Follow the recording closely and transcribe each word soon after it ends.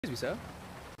Excuse me, sir.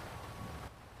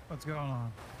 What's going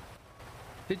on?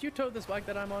 Did you tow this bike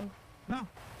that I'm on? No. All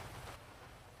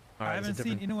I right, haven't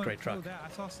seen anyone tow truck. that.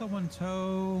 I saw someone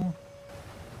tow.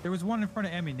 There was one in front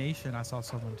of ammunition. I saw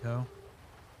someone tow.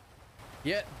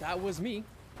 Yeah, that was me.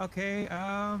 Okay.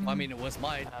 I mean, it was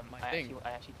my thing.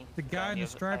 I actually think The guy in the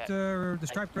striped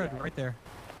red right there.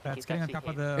 That's getting on top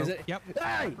of the. Is it? Yep.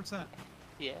 Hey! 100%.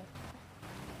 Yeah.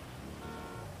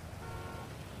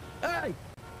 Hey!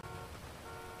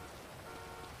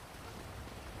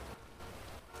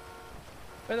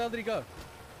 Where the hell did he go?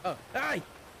 Oh, hey!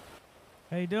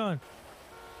 How you doing?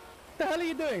 What the hell are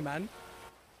you doing, man?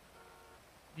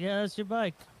 Yeah, that's your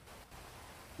bike.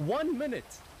 1 minute.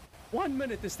 1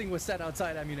 minute this thing was set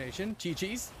outside ammunition.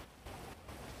 Chi-Chi's.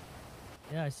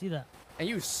 Yeah, I see that. And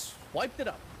you swiped it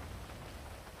up.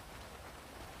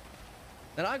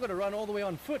 Then I gotta run all the way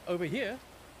on foot over here.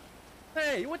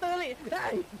 Hey, what the hell?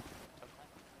 Hey!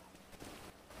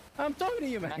 I'm talking to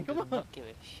you, man. Come on. Not give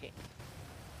a shit.